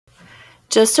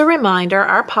Just a reminder,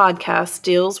 our podcast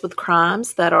deals with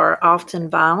crimes that are often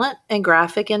violent and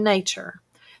graphic in nature,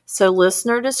 so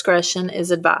listener discretion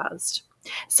is advised.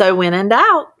 So when in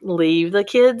doubt, leave the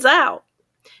kids out.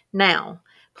 Now,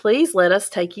 please let us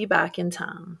take you back in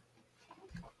time.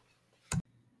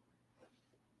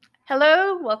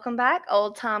 Hello, welcome back,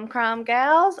 Old Time Crime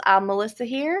Gals. I'm Melissa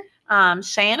here. I'm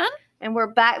Shannon. And we're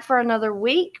back for another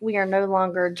week. We are no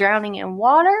longer drowning in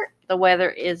water. The weather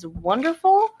is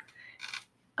wonderful.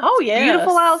 Oh, yeah.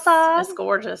 Beautiful outside. It's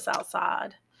gorgeous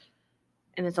outside.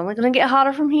 And it's only going to get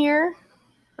hotter from here,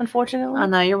 unfortunately. I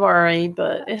know you're worried,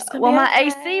 but it's going to be my okay.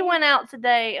 AC went out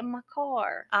today in my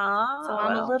car. Oh, so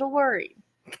I'm a little worried.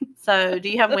 So do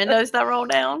you have windows that roll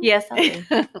down? Yes, I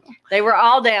do. They were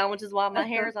all down, which is why my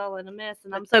hair is all in a mess.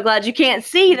 And I'm so glad you can't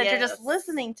see that. You're just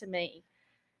listening to me.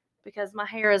 Because my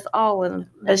hair is all in.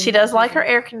 But she does like her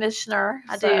air conditioner.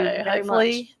 I do.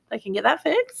 Hopefully they can get that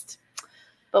fixed.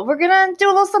 But we're going to do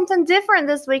a little something different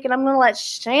this week, and I'm going to let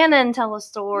Shannon tell a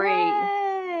story.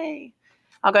 Yay.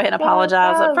 I'll go ahead and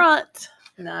apologize up front.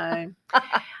 No.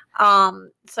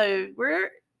 So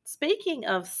we're speaking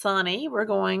of sunny, we're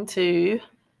going to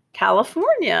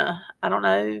California. I don't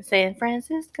know. San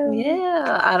Francisco.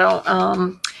 Yeah. I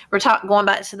don't we're going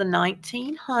back to the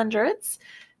 1900s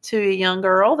to a young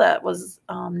girl that was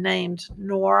named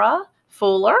Nora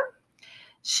Fuller.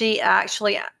 She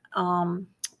actually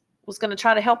was going to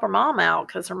try to help her mom out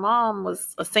because her mom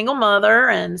was a single mother,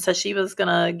 and so she was going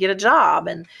to get a job.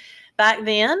 And back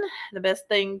then, the best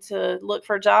thing to look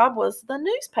for a job was the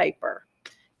newspaper.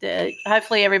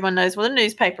 Hopefully everyone knows what a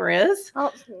newspaper is.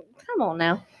 Oh, come on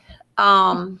now.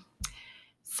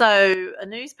 So a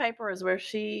newspaper is where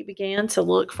she began to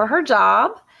look for her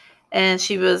job, and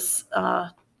she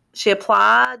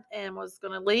applied and was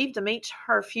going to leave to meet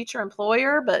her future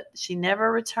employer, but she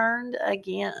never returned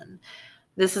again.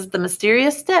 This is the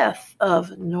mysterious death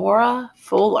of Nora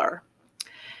Fuller.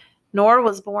 Nora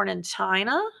was born in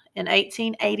China in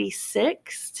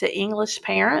 1886 to English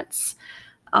parents.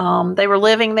 They were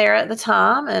living there at the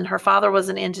time, and her father was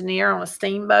an engineer on a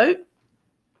steamboat.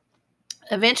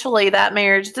 Eventually, that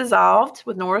marriage dissolved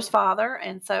with Nora's father,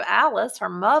 and so Alice, her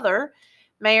mother,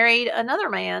 married another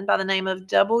man by the name of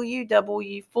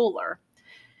W.W. Fuller.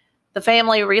 The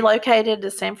family relocated to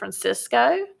San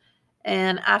Francisco.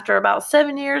 And after about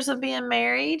 7 years of being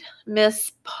married,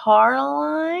 Miss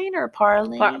Parline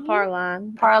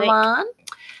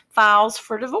files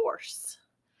for divorce.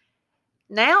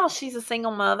 Now she's a single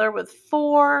mother with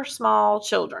 4 small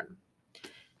children.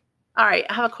 All right,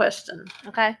 I have a question.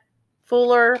 Okay.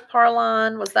 Fuller,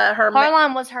 Parline, was that her?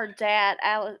 Parline was her dad,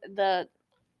 the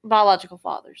biological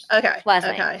father's last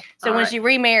name. So when she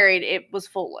remarried, it was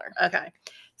Fuller. Okay.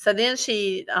 So then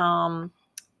she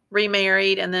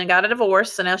remarried and then got a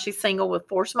divorce. So now she's single with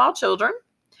 4 small children.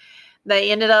 They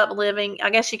ended up living, I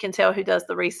guess you can tell who does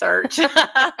the research,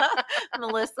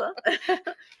 Melissa.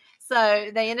 So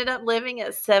they ended up living at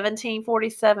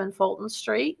 1747 Fulton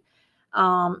Street.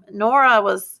 Nora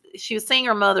was seeing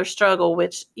her mother struggle,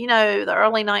 which, the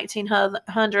early 1900s,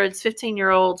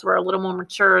 15-year-olds were a little more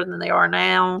mature than they are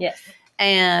now. Yes.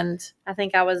 And I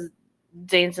think I was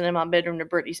dancing in my bedroom to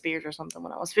Britney Spears or something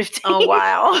when I was 15. Oh,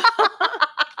 wow.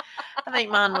 I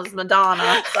think mine was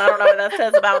Madonna, so I don't know what that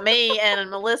says about me and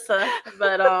Melissa,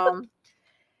 but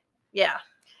yeah.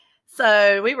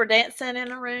 So we were dancing in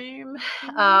a room,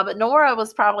 but Nora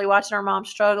was probably watching her mom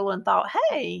struggle and thought,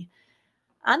 hey,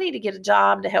 I need to get a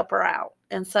job to help her out.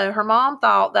 And so her mom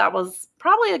thought that was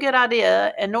probably a good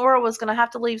idea, and Nora was going to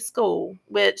have to leave school,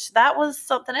 which that was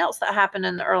something else that happened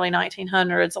in the early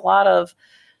 1900s. A lot of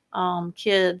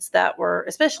kids that were,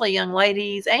 especially young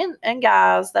ladies and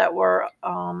guys that were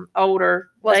older.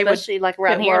 Well, especially like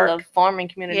around here in the farming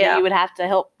community, you would have to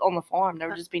help on the farm. There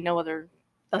would just be no other.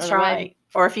 That's right. Way.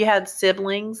 Or if you had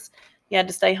siblings, you had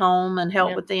to stay home and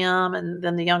help with them, and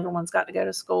then the younger ones got to go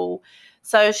to school.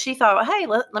 So she thought, hey,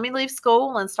 let me leave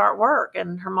school and start work.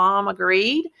 And her mom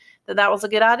agreed that was a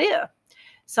good idea.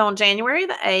 So on January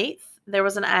the 8th, there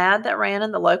was an ad that ran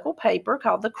in the local paper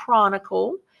called the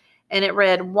Chronicle. And it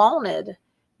read, wanted,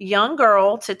 young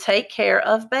girl to take care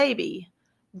of baby,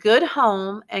 good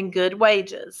home and good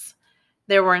wages.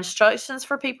 There were instructions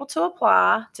for people to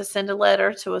apply, to send a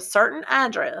letter to a certain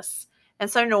address.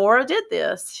 And so Nora did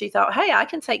this. She thought, hey, I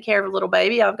can take care of a little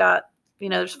baby. I've got,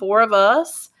 there's 4 of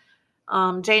us.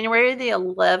 January the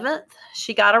 11th,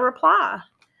 she got a reply.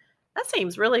 That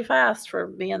seems really fast for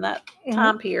being that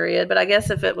time period, but I guess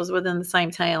if it was within the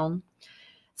same town.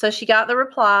 So she got the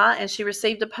reply, and she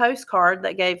received a postcard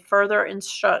that gave further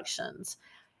instructions.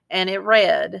 And it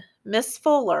read, Miss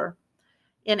Fuller,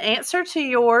 in answer to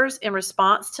yours in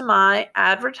response to my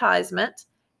advertisement,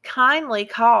 kindly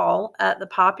call at the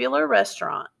popular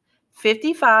restaurant,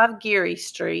 55 Geary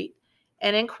Street,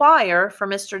 and inquire for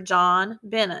Mr. John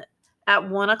Bennett at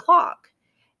 1 o'clock.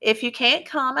 If you can't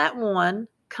come at 1,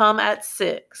 come at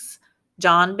 6.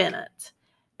 John Bennett.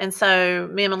 And so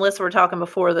me and Melissa were talking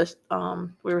before this,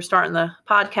 we were starting the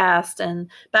podcast, and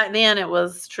back then it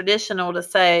was traditional to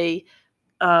say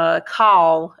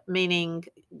call, meaning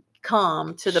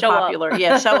come to the Show popular. Up.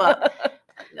 Yeah, show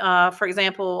up. For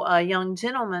example, a young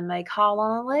gentleman may call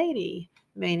on a lady,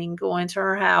 meaning going to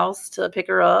her house to pick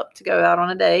her up to go out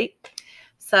on a date.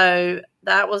 So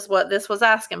that was what this was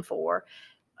asking for.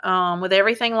 With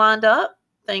everything lined up,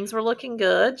 things were looking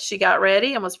good. She got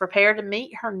ready and was prepared to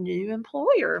meet her new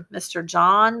employer, Mr.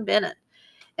 John Bennett,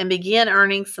 and begin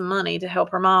earning some money to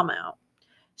help her mom out.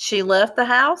 She left the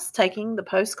house, taking the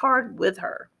postcard with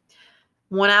her.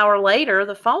 1 hour later,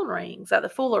 the phone rings at the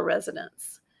Fuller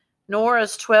residence.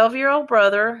 Nora's 12-year-old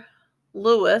brother,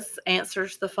 Louis,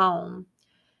 answers the phone.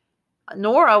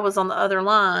 Nora was on the other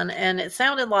line, and it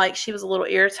sounded like she was a little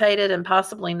irritated and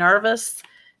possibly nervous.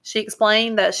 She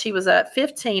explained that she was at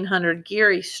 1500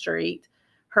 Geary Street,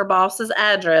 her boss's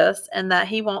address, and that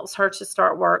he wants her to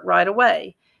start work right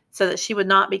away so that she would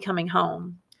not be coming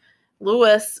home.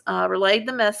 Louis relayed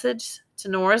the message to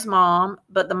Nora's mom,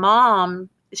 but the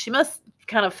mom, she must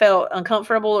kind of felt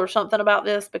uncomfortable or something about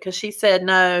this, because she said,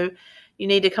 no, you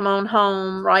need to come on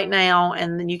home right now,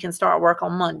 and then you can start work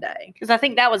on Monday. Because I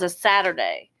think that was a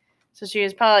Saturday. So she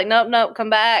was probably like, nope,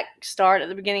 come back, start at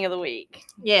the beginning of the week.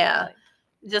 Yeah.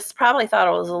 Just probably thought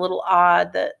it was a little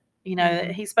odd that,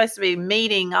 that he's supposed to be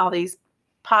meeting all these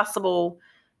possible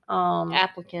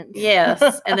applicants.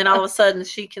 Yes. And then all of a sudden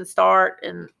she can start,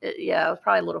 and it was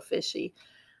probably a little fishy.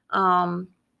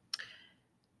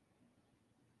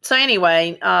 So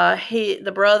anyway,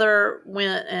 the brother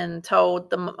went and told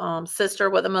the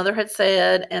sister what the mother had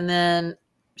said, and then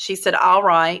she said, all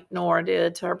right, Nora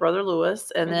did, to her brother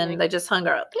Louis, and then they just hung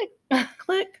her up. Click,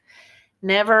 click.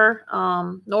 Never,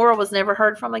 Nora was never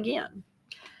heard from again.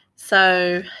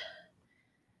 So,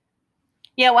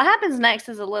 yeah, what happens next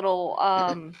is a little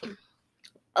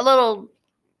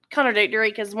contradictory,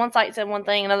 because one site said one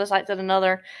thing, another site said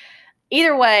another.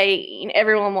 Either way,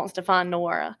 everyone wants to find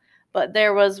Nora. But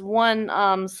there was one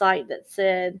site that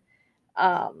said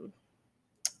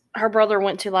her brother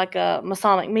went to like a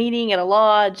Masonic meeting at a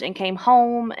lodge and came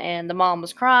home, and the mom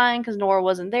was crying because Nora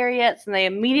wasn't there yet. So they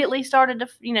immediately started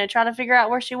to, try to figure out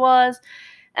where she was.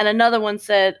 And another one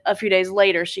said a few days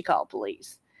later she called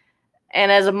police. And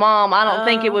as a mom, I don't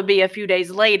think it would be a few days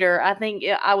later. I think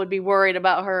I would be worried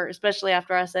about her, especially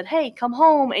after I said, hey, come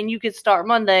home and you could start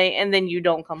Monday, and then you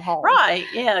don't come home. Right,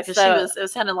 yeah, because it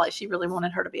sounded like she really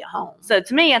wanted her to be at home. So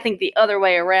to me, I think the other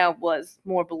way around was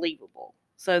more believable.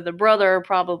 So the brother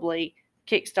probably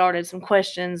kick-started some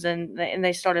questions, and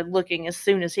they started looking as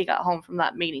soon as he got home from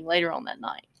that meeting later on that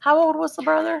night. How old was the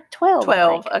brother? 12.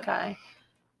 12, okay.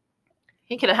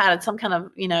 He could have had some kind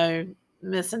of,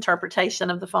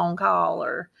 misinterpretation of the phone call,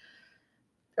 or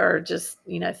just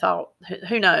thought,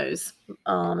 who knows,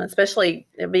 especially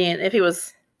if he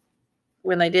was,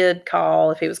 when they did call,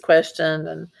 if he was questioned,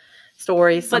 and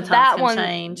stories sometimes can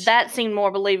change. That seemed more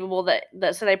believable,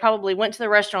 that so they probably went to the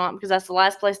restaurant because that's the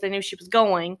last place they knew she was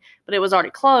going, but it was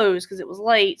already closed because it was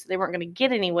late, so they weren't going to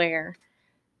get anywhere.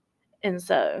 And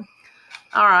so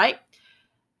all right,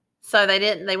 so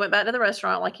they went back to the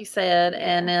restaurant, like you said,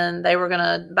 and then they were going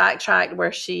to backtrack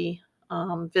where she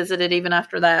visited even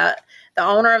after that. The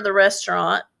owner of the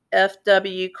restaurant,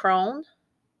 F.W. Crone.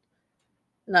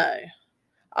 No.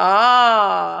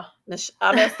 I messed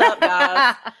up,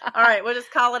 guys. All right, we'll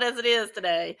just call it as it is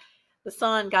today. The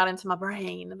sun got into my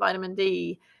brain, vitamin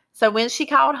D. So when she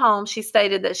called home, she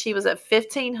stated that she was at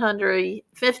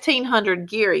 1500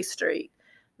 Geary Street.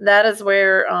 That is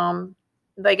where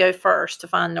they go first to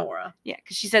find Nora. Yeah,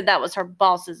 because she said that was her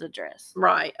boss's address.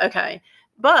 Right, okay.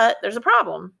 But there's a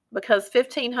problem, because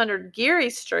 1500 Geary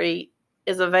Street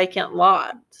is a vacant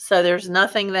lot, so there's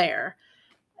nothing there.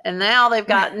 And now they've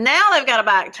got to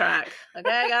backtrack. Okay,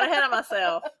 I got ahead of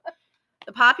myself.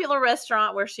 The popular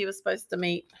restaurant where she was supposed to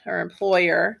meet her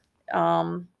employer,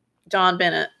 John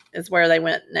Bennett, is where they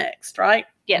went next, right?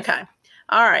 Yes. Okay.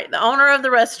 All right. The owner of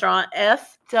the restaurant,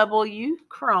 F.W.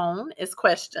 Crone, is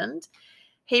questioned.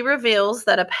 He reveals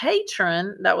that a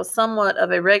patron that was somewhat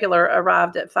of a regular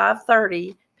arrived at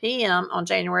 5:30 p.m. on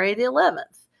January the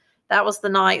 11th. That was the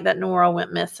night that Nora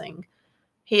went missing.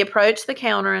 He approached the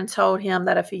counter and told him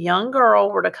that if a young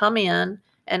girl were to come in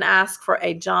and ask for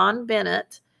a John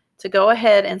Bennett, to go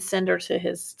ahead and send her to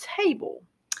his table.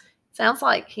 Sounds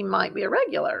like he might be a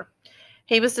regular.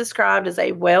 He was described as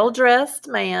a well-dressed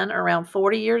man around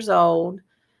 40 years old,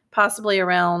 possibly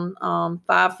around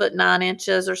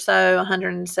 5'9" or so,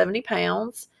 170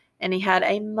 pounds, and he had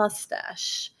a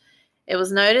mustache. It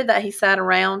was noted that he sat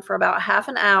around for about half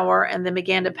an hour and then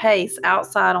began to pace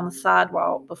outside on the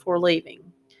sidewalk before leaving.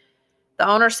 The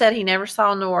owner said he never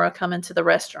saw Nora come into the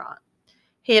restaurant.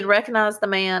 He had recognized the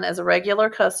man as a regular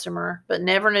customer, but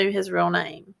never knew his real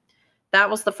name. That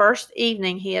was the first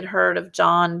evening he had heard of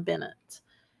John Bennett.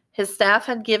 His staff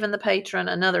had given the patron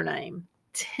another name,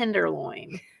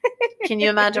 Tenderloin. Can you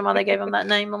imagine why they gave him that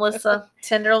name, Melissa?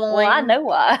 Tenderloin. Well, I know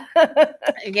why.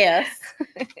 Yes.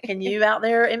 Can you out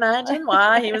there imagine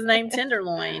why he was named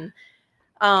Tenderloin?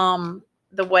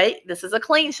 This is a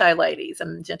clean show, ladies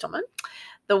and gentlemen.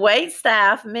 The wait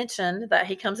staff mentioned that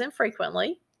he comes in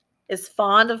frequently, is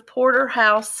fond of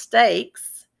porterhouse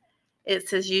steaks.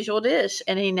 It's his usual dish,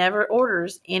 and he never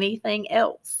orders anything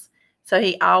else. So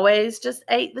he always just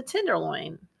ate the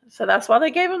tenderloin. So that's why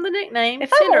they gave him the nickname.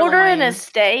 If I'm ordering a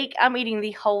steak, I'm eating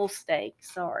the whole steak.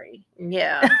 Sorry.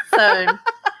 Yeah. So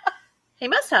he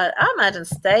must have, I imagine,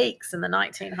 steaks in the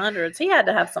 1900s. He had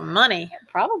to have some money.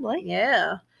 Probably.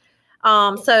 Yeah.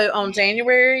 So on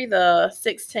January the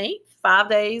 16th, 5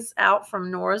 days out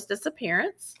from Nora's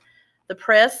disappearance, the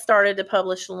press started to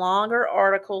publish longer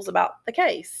articles about the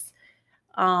case.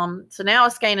 So now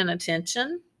it's gaining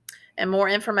attention, and more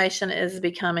information is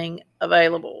becoming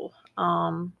available.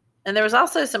 And there was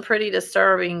also some pretty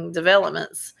disturbing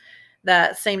developments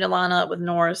that seem to line up with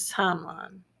Nora's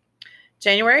timeline.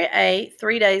 January 8th,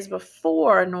 3 days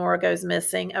before Nora goes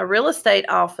missing, a real estate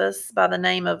office by the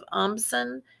name of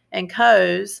Umpson and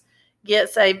Coes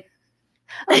gets a...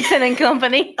 Umpson and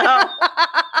Company. Oh.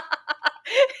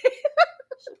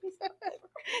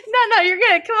 No, you're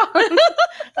good. Come on.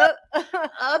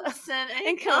 Upson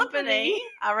and Company.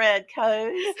 I read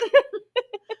Coes.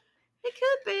 It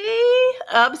could be.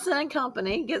 Upson and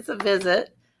Company gets a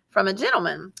visit from a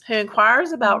gentleman who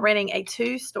inquires about renting a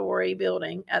 2-story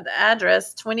building at the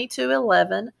address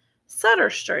 2211 Sutter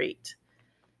Street.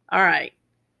 All right.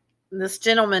 This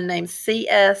gentleman named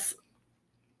C.S.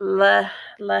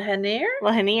 Lanier?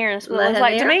 Lanier is what it looks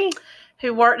like to me.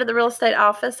 Who worked at the real estate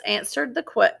office, answered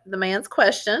the man's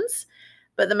questions,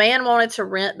 but the man wanted to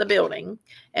rent the building.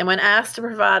 And when asked to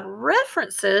provide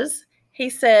references,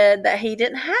 he said that he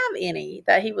didn't have any,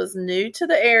 that he was new to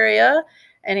the area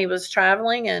and he was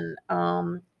traveling, and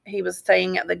he was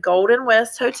staying at the Golden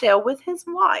West Hotel with his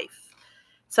wife.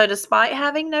 So despite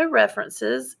having no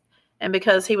references, and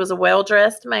because he was a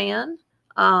well-dressed man,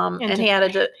 and he had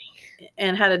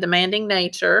a demanding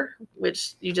nature,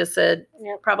 which you just said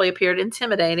probably appeared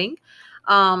intimidating.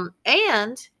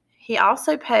 And he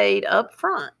also paid up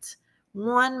front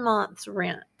 1 month's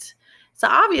rent. So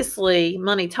obviously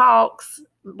money talks,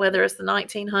 whether it's the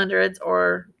 1900s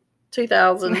or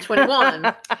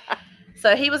 2021.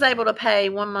 So he was able to pay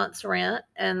 1 month's rent,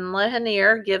 and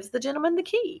Lanier gives the gentleman the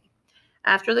key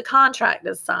after the contract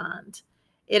is signed.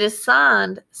 It is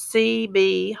signed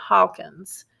C.B.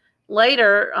 Hawkins.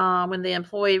 Later, when the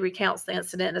employee recounts the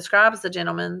incident and describes the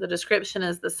gentleman, the description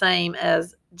is the same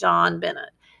as John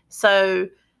Bennett. So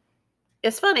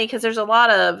it's funny because there's a lot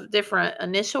of different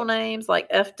initial names like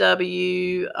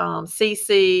FW,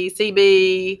 CC,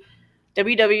 CB,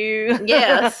 WW.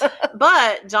 Yes,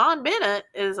 but John Bennett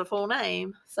is a full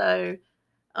name. So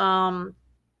the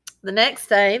next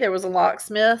day, there was a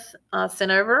locksmith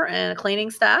sent over and a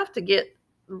cleaning staff to get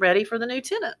ready for the new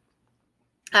tenant.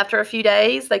 After a few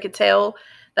days, they could tell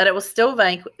that it was still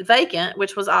vacant,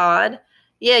 which was odd.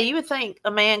 Yeah, you would think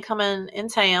a man coming in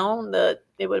town that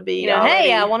it would be,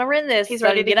 hey, I want to rent this. He's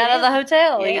ready to get out of the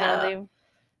hotel. Yeah.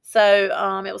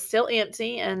 So it was still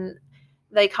empty, and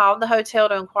they called the hotel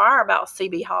to inquire about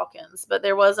C.B. Hawkins, but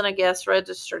there wasn't a guest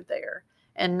registered there,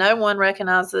 and no one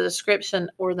recognized the description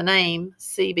or the name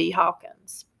C.B.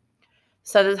 Hawkins.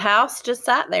 So the house just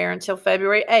sat there until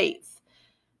February 8th,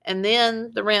 and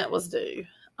then the rent was due.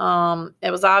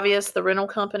 It was obvious the rental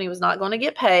company was not going to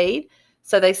get paid,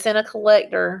 so they sent a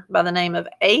collector by the name of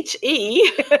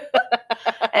H.E.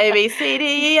 A, B, C,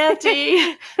 D, E, F,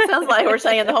 G. Sounds like we're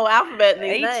saying the whole alphabet in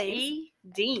these names. H.E.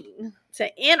 Dean.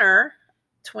 To enter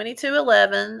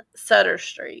 2211 Sutter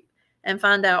Street and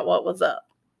find out what was up.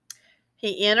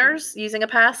 He enters using a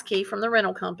pass key from the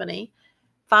rental company,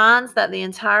 finds that the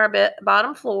entire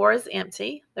bottom floor is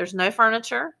empty. There's no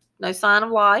furniture, no sign of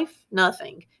life,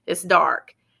 nothing. It's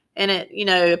dark. And it,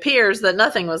 appears that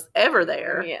nothing was ever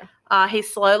there. Yeah. He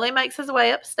slowly makes his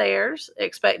way upstairs,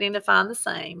 expecting to find the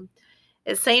same.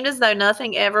 It seemed as though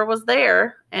nothing ever was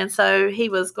there. And so he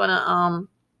was going to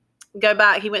go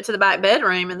back. He went to the back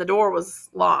bedroom and the door was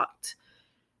locked.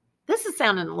 This is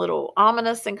sounding a little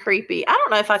ominous and creepy. I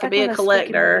don't know if I could be a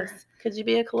collector Could you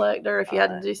be a collector if you had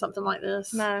to do something like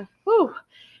this? No. Whew.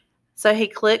 So he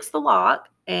clicks the lock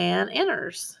and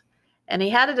enters. And he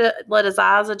had to let his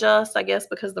eyes adjust, I guess,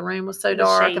 because the room was so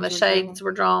dark and the shades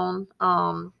were drawn.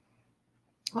 I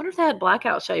wonder if they had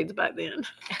blackout shades back then.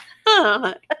 I don't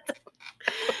know.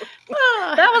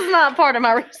 That was not part of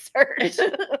my research.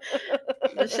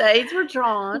 The shades were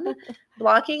drawn,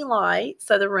 blocking light,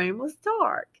 so the room was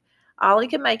dark. All he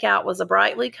could make out was a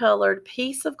brightly colored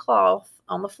piece of cloth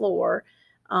on the floor,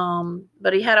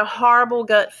 but he had a horrible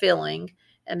gut feeling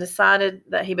and decided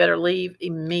that he better leave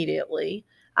immediately.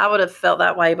 I would have felt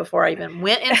that way before I even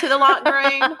went into the locked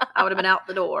room. I would have been out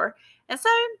the door. And so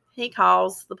he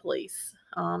calls the police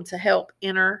to help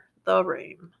enter the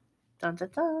room. Dun, dun,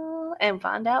 dun, and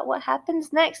find out what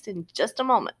happens next in just a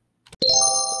moment.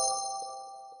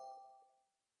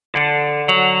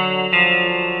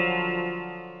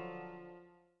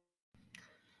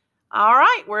 All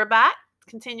right, we're back,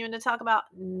 continuing to talk about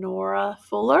Nora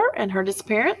Fuller and her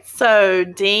disappearance. So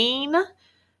Dean,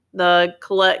 the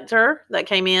collector that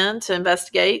came in to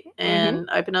investigate and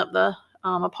open up the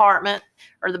apartment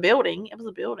or the building. It was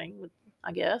a building,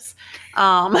 I guess.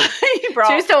 He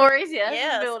brought 2 stories, yes.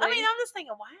 Yes. I mean, I'm just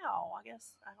thinking, wow, I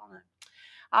guess, I don't know.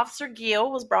 Officer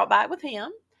Gill was brought back with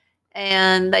him,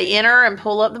 and they enter and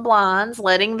pull up the blinds,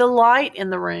 letting the light in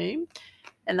the room.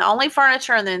 And the only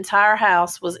furniture in the entire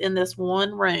house was in this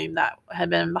one room that had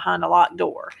been behind a locked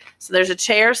door. So there's a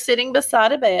chair sitting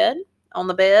beside a bed. On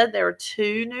the bed, there were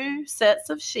 2 new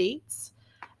sets of sheets,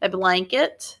 a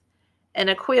blanket, and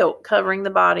a quilt covering the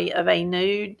body of a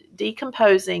nude,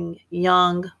 decomposing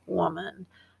young woman.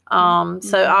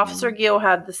 So Officer Gill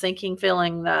had the sinking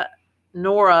feeling that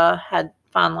Nora had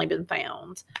finally been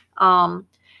found. How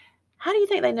do you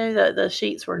think they knew that the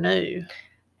sheets were new?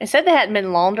 It said they hadn't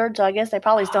been laundered, so I guess they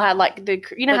probably still had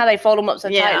how they fold them up so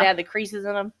tight they had the creases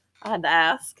in them. I had to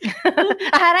ask. I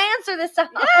had to answer this time.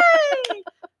 Yay!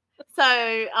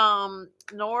 So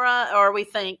Nora, or we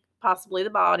think possibly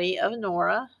the body of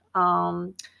Nora,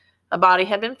 a body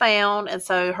had been found, and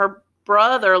so her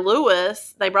brother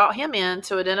Lewis, they brought him in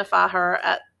to identify her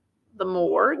at the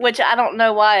morgue. Which I don't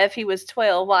know why, if he was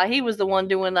 12, why he was the one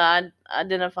doing the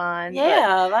identifying.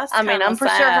 Yeah, that's I'm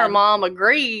pretty sure her sad. mom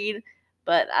agreed,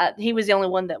 but he was the only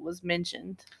one that was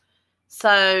mentioned.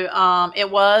 So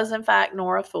it was, in fact,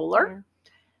 Nora Fuller.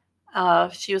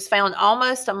 She was found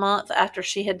almost a month after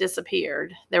she had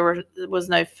disappeared. There was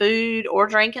no food or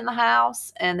drink in the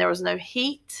house, and there was no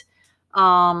heat.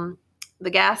 The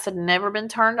gas had never been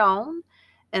turned on,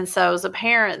 and so it was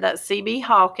apparent that C.B.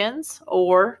 Hawkins,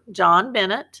 or John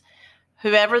Bennett,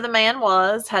 whoever the man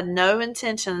was, had no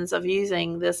intentions of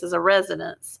using this as a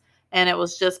residence, and it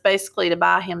was just basically to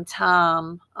buy him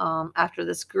time after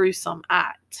this gruesome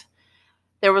act.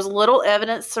 There was little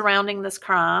evidence surrounding this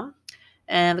crime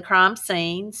and the crime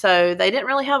scene, so they didn't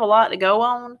really have a lot to go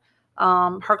on.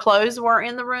 Her clothes were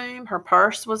in the room. Her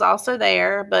purse was also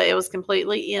there, but it was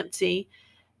completely empty.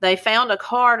 They found a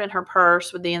card in her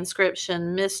purse with the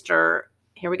inscription, Mr.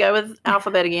 Here we go with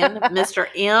alphabet again, Mr.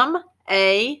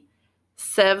 M.A.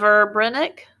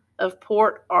 Severbrennick of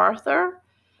Port Arthur.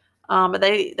 But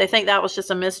they think that was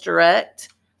just a misdirect.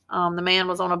 The man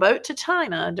was on a boat to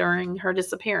China during her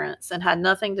disappearance and had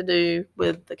nothing to do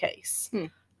with the case.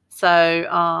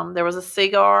 So there was a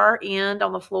cigar end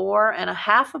on the floor and a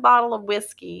half a bottle of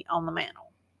whiskey on the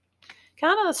mantel.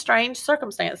 Kind of strange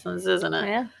circumstances, isn't it?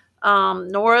 Yeah.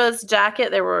 Nora's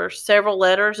jacket, there were several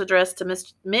letters addressed to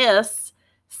Miss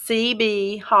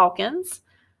C.B. Hawkins.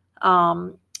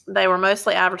 They were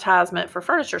mostly advertisement for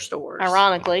furniture stores.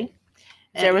 Ironically.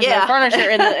 There was no furniture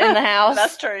in the house.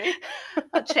 That's true.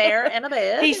 A chair and a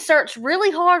bed. He searched really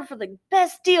hard for the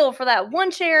best deal for that one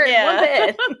chair and one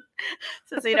bed.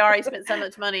 Since he'd already spent so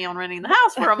much money on renting the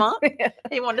house for a month,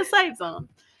 he wanted to save some.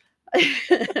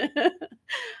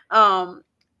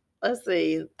 Let's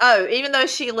see. Oh, even though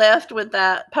she left with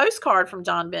that postcard from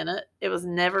John Bennett, it was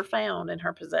never found in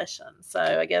her possession. So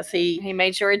I guess he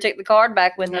made sure he took the card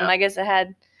back with him. I guess it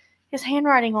had his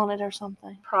handwriting on it or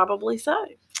something. Probably so.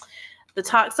 The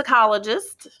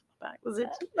toxicologist,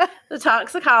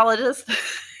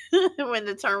 when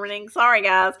determining,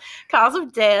 cause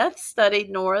of death, studied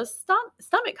Nora's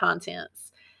stomach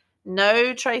contents.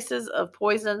 No traces of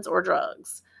poisons or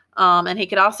drugs. And he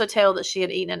could also tell that she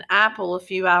had eaten an apple a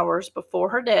few hours before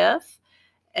her death,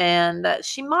 and that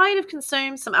she might have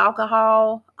consumed some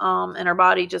alcohol, and her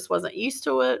body just wasn't used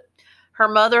to it. Her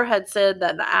mother had said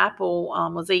that the apple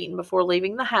was eaten before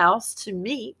leaving the house to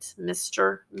meet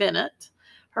Mr. Bennett,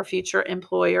 her future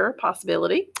employer,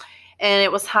 possibility. And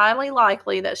it was highly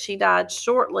likely that she died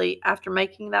shortly after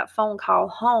making that phone call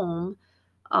home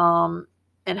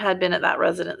and had been at that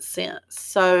residence since.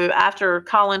 So after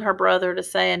calling her brother to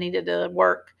say I needed to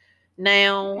work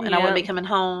now and I wouldn't be coming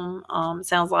home,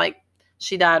 sounds like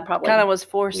she died probably. Kind of was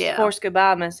forced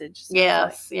goodbye message.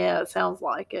 Yes, yeah, it sounds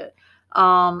like it.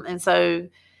 And so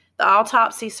the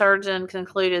autopsy surgeon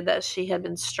concluded that she had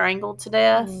been strangled to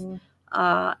death.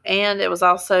 And it was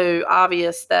also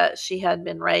obvious that she had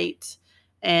been raped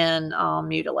and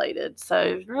mutilated.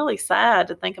 So really sad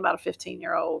to think about a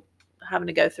 15-year-old having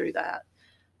to go through that.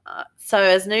 So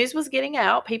as news was getting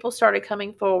out, people started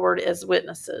coming forward as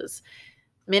witnesses.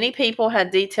 Many people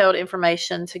had detailed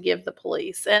information to give the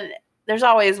police. And there's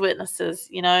always witnesses,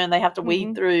 and they have to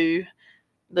weed through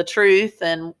the truth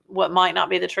and what might not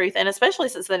be the truth. And especially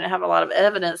since they didn't have a lot of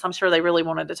evidence, I'm sure they really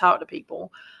wanted to talk to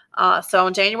people. So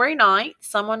on January 9th,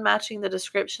 someone matching the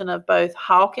description of both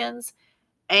Hawkins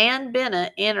and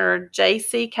Bennett entered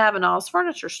J.C. Kavanaugh's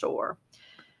furniture store.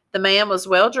 The man was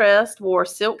well-dressed, wore a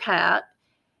silk hat.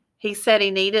 He said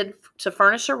he needed to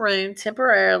furnish a room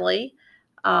temporarily,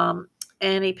 and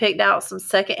he picked out some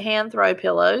secondhand throw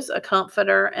pillows, a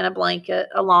comforter, and a blanket,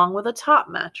 along with a top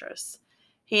mattress.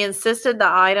 He insisted the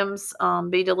items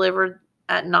be delivered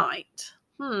at night.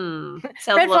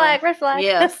 Red flag.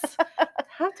 Yes.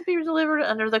 Have to be delivered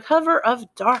under the cover of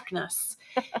darkness.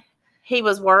 He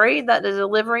was worried that the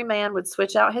delivery man would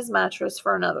switch out his mattress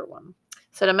for another one.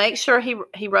 So to make sure,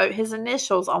 he wrote his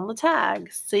initials on the tag,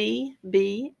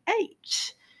 CBH.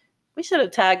 We should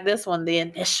have tagged this one, the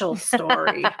initial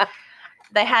story.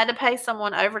 They had to pay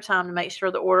someone overtime to make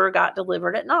sure the order got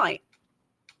delivered at night.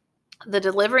 The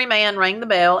delivery man rang the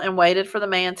bell and waited for the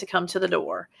man to come to the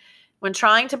door. When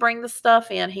trying to bring the stuff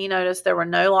in, he noticed there were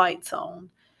no lights on.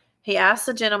 He asked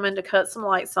the gentleman to cut some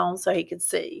lights on so he could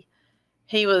see.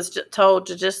 He was told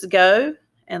to just go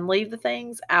and leave the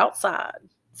things outside.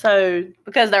 So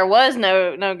because there was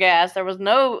no gas, there was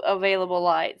no available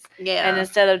lights. Yeah. And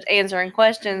instead of answering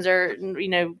questions or,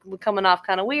 coming off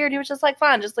kind of weird, he was just like,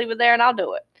 fine, just leave it there and I'll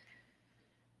do it.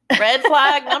 Red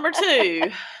flag number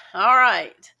 2. All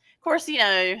right. Of course,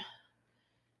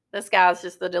 this guy's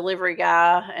just the delivery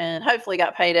guy and hopefully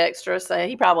got paid extra, so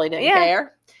he probably didn't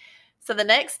care. So the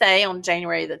next day, on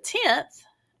January the 10th,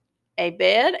 a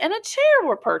bed and a chair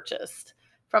were purchased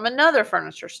from another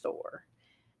furniture store,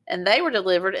 and they were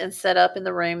delivered and set up in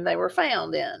the room they were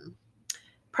found in.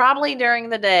 Probably during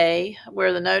the day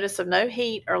where the notice of no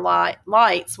heat or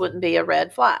lights wouldn't be a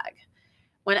red flag.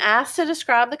 When asked to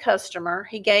describe the customer,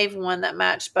 he gave one that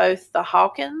matched both the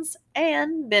Hawkins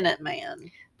and Bennett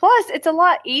man. Plus, it's a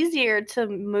lot easier to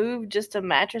move just a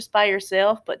mattress by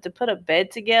yourself, but to put a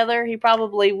bed together, he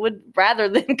probably would rather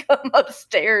than come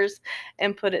upstairs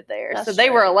and put it there. That's so they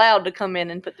were allowed to come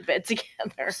in and put the bed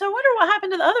together. So I wonder what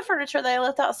happened to the other furniture they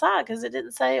left outside, because it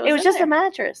didn't say it was just there. A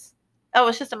mattress. Oh,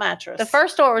 it's just a mattress. The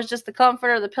first store was just the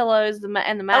comforter, the pillows, and the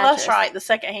mattress. Oh, that's right, the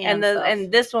secondhand stuff.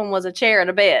 And this one was a chair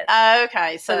and a bed.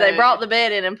 Okay, so they brought the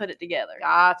bed in and put it together.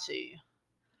 Got you.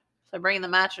 So bringing the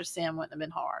mattress in wouldn't have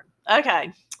been hard.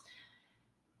 Okay.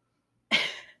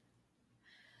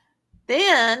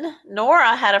 Then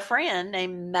Nora had a friend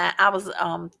named Matt. I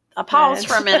paused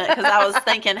for a minute because I was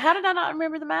thinking, how did I not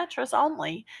remember the mattress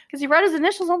only? Because he wrote his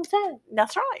initials on the tag.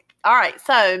 That's right. All right.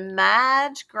 So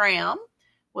Madge Graham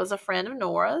was a friend of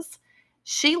Nora's.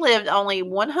 She lived only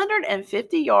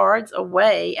 150 yards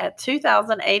away at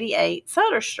 2088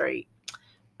 Sutter Street.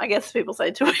 I guess people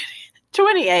say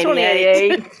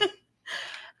 2088.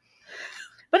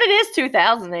 But it is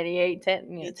 2088,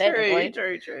 technically.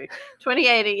 True.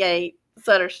 2088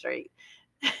 Sutter Street.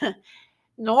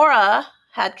 Nora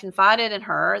had confided in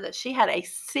her that she had a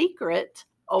secret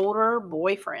older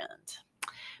boyfriend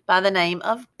by the name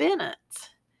of Bennett.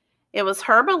 It was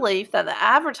her belief that the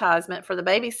advertisement for the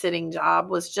babysitting job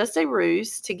was just a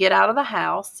ruse to get out of the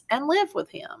house and live with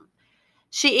him.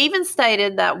 She even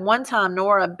stated that one time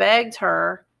Nora begged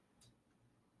her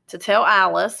to tell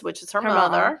Alice, which is her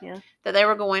mother, that they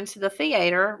were going to the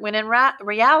theater, when in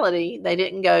reality, they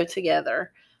didn't go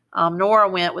together. Nora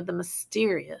went with the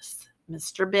mysterious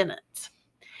Mr. Bennett.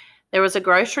 There was a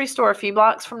grocery store a few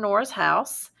blocks from Nora's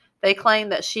house. They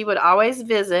claimed that she would always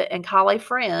visit and call a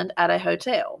friend at a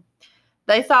hotel.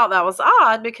 They thought that was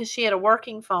odd because she had a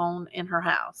working phone in her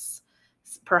house.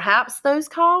 Perhaps those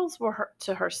calls were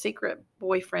to her secret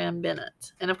boyfriend,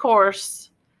 Bennett. And of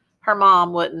course, her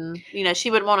mom wouldn't,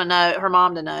 she wouldn't want to know, her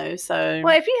mom to know. So,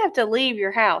 well, if you have to leave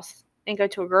your house and go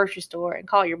to a grocery store and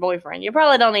call your boyfriend, you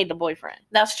probably don't need the boyfriend.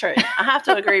 That's true. I have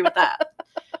to agree with that.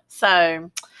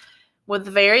 So, with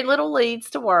very little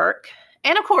leads to work,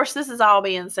 and of course, this is all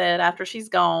being said after she's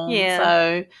gone. Yeah.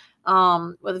 So,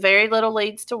 with very little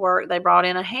leads to work, they brought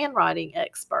in a handwriting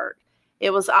expert. It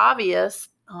was obvious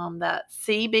that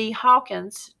C.B.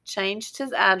 Hawkins changed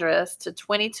his address to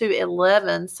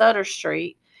 2211 Sutter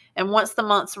Street, and once the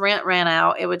month's rent ran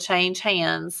out, it would change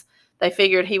hands. They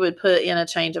figured he would put in a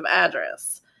change of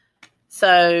address.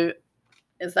 So,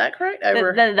 is that correct?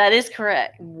 That is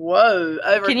correct. Whoa.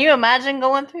 Can you imagine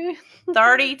going through?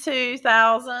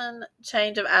 32,000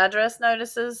 change of address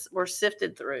notices were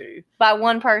sifted through. By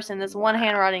one person. This one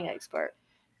handwriting expert.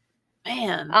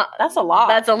 Man, that's a lot.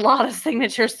 That's a lot of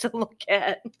signatures to look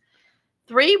at.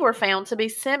 3 were found to be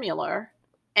similar,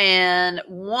 and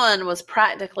 1 was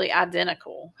practically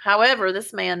identical. However,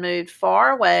 this man moved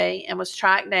far away and was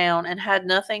tracked down and had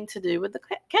nothing to do with the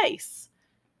case.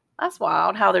 That's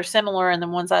wild how they're similar and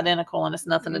then one's identical and it's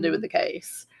nothing to do with the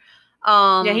case.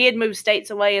 Yeah, he had moved states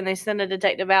away and they sent a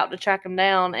detective out to track him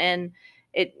down, and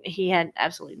he had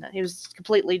absolutely nothing. It was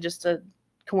completely just a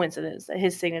coincidence that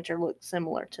his signature looked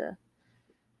similar to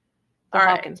the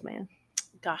Hawkins man.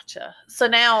 Gotcha. So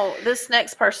now this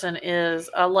next person is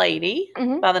a lady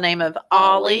by the name of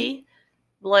Ollie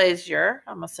Blazier,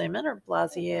 I'm assuming, or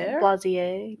Blazier.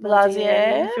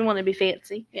 Blazier. If you want to be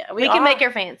fancy. Yeah, we can make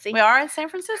her fancy. We are in San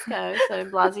Francisco, so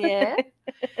Blazier.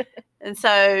 And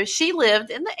so she lived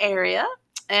in the area,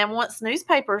 and once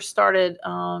newspapers started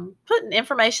putting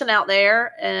information out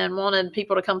there and wanted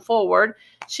people to come forward,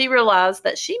 she realized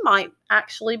that she might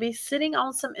actually be sitting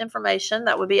on some information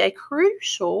that would be a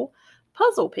crucial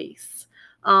puzzle piece.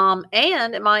 And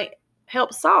it might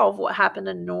help solve what happened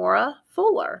to Nora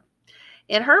Fuller.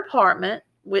 In her apartment,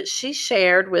 which she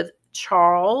shared with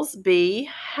Charles B.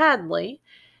 Hadley,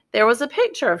 there was a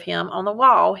picture of him on the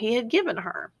wall he had given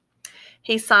her.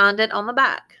 He signed it on the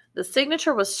back. The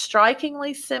signature was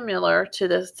strikingly similar to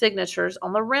the signatures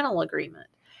on the rental agreement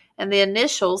and the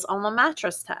initials on the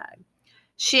mattress tag.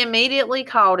 She immediately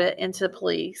called it into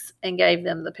police and gave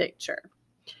them the picture.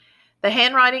 The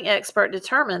handwriting expert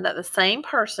determined that the same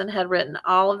person had written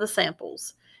all of the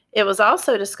samples. It was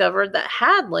also discovered that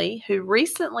Hadley, who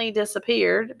recently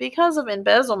disappeared because of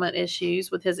embezzlement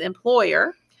issues with his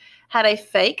employer, had a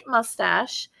fake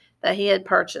mustache that he had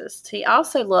purchased. He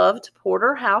also loved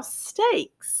porterhouse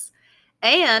steaks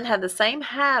and had the same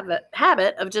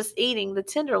habit of just eating the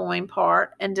tenderloin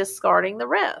part and discarding the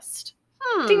rest.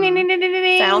 Ding, ding, ding, ding, ding,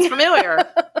 ding. Sounds familiar.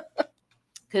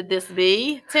 Could this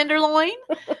be tenderloin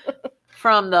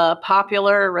from the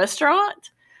Popular Restaurant?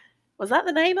 Was that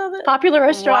the name of it? Popular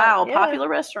Restaurant. Wow, yeah. Popular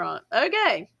Restaurant.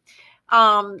 Okay.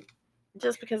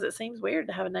 Just because it seems weird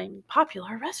to have a name,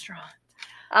 Popular Restaurant.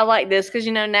 I like this because,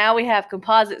 now we have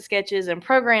composite sketches and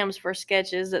programs for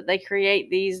sketches that they create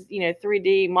these,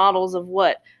 3D models of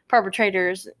what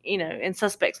perpetrators, and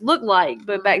suspects look like.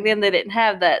 But back then they didn't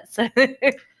have that.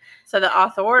 So the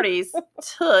authorities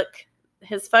took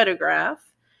his photograph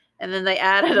and then they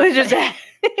added a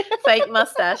fake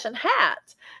mustache and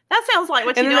hat. That sounds like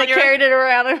what you do. And then they carried it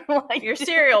around in your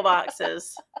cereal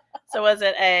boxes. So was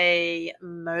it a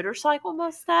motorcycle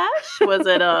mustache? Was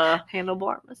it a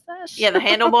handlebar mustache? Yeah, the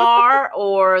handlebar,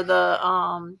 or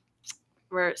the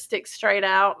where it sticks straight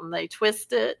out and they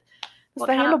twist it. It's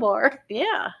the handlebar.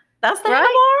 Yeah, that's the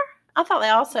handlebar. I thought they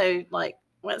also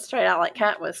went straight out like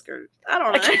cat whiskers. I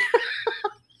don't know.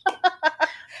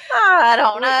 I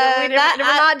don't know. We're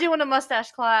not doing a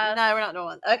mustache class. No, we're not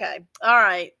doing. Okay, all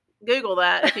right. Google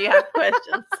that if you have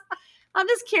questions. I'm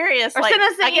just curious. Or send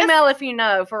us an email if you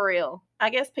know, for real.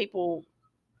 I guess people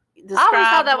describe I always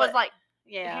thought that was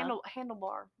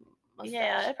handlebar mustache.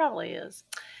 Yeah, it probably is.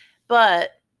 But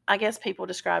I guess people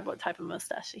described what type of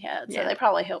mustache she had. So they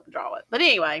probably helped draw it. But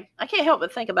anyway, I can't help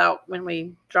but think about when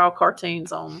we draw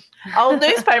cartoons on old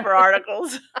newspaper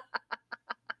articles.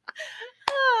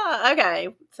 Okay,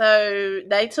 so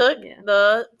they took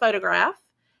the photograph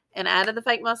and added the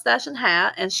fake mustache and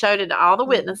hat and showed it to all the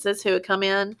witnesses who had come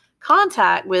in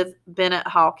contact with Bennett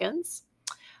Hawkins.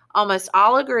 Almost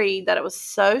all agreed that it was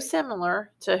so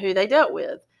similar to who they dealt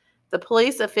with. The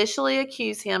police officially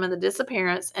accused him of the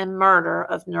disappearance and murder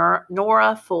of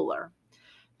Nora Fuller,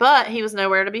 but he was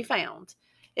nowhere to be found.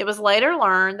 It was later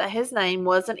learned that his name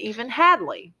wasn't even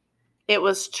Hadley. It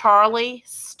was Charlie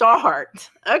Start.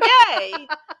 Okay.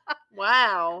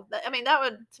 Wow. That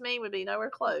would, to me, would be nowhere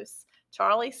close.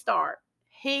 Charlie Start.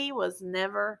 He was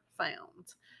never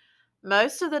found.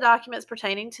 Most of the documents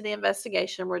pertaining to the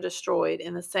investigation were destroyed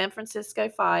in the San Francisco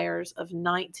fires of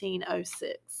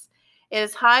 1906. It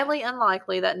is highly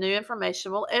unlikely that new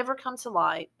information will ever come to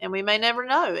light, and we may never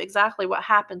know exactly what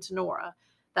happened to Nora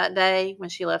that day when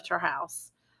she left her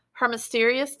house. Her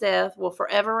mysterious death will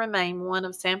forever remain one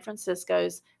of San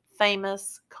Francisco's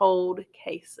famous cold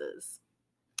cases.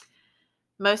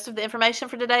 Most of the information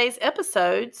for today's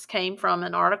episodes came from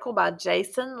an article by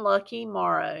Jason Lucky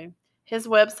Morrow, His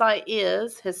website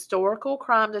is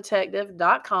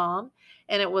historicalcrimedetective.com,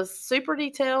 and it was super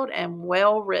detailed and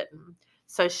well written.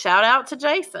 So shout out to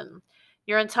Jason.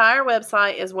 Your entire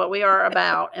website is what we are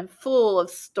about and full of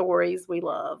stories we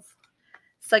love.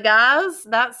 So guys,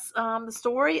 that's the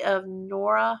story of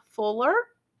Nora Fuller.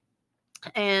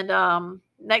 And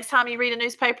next time you read a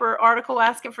newspaper article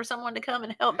asking for someone to come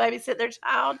and help babysit their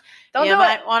child, you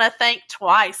might want to think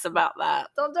twice about that.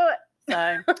 Don't do it.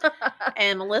 So,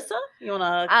 and Melissa, you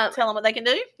want to tell them what they can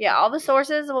do? Yeah, all the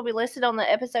sources will be listed on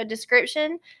the episode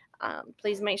description.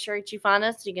 Please make sure that you find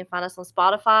us. You can find us on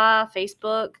Spotify,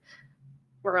 Facebook.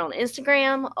 We're on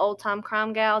Instagram,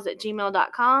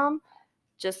 oldtimecrimegals@gmail.com.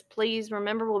 Just please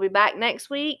remember, we'll be back next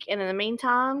week. And in the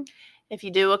meantime, if you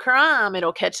do a crime,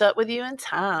 it'll catch up with you in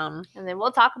time. And then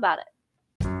we'll talk about it.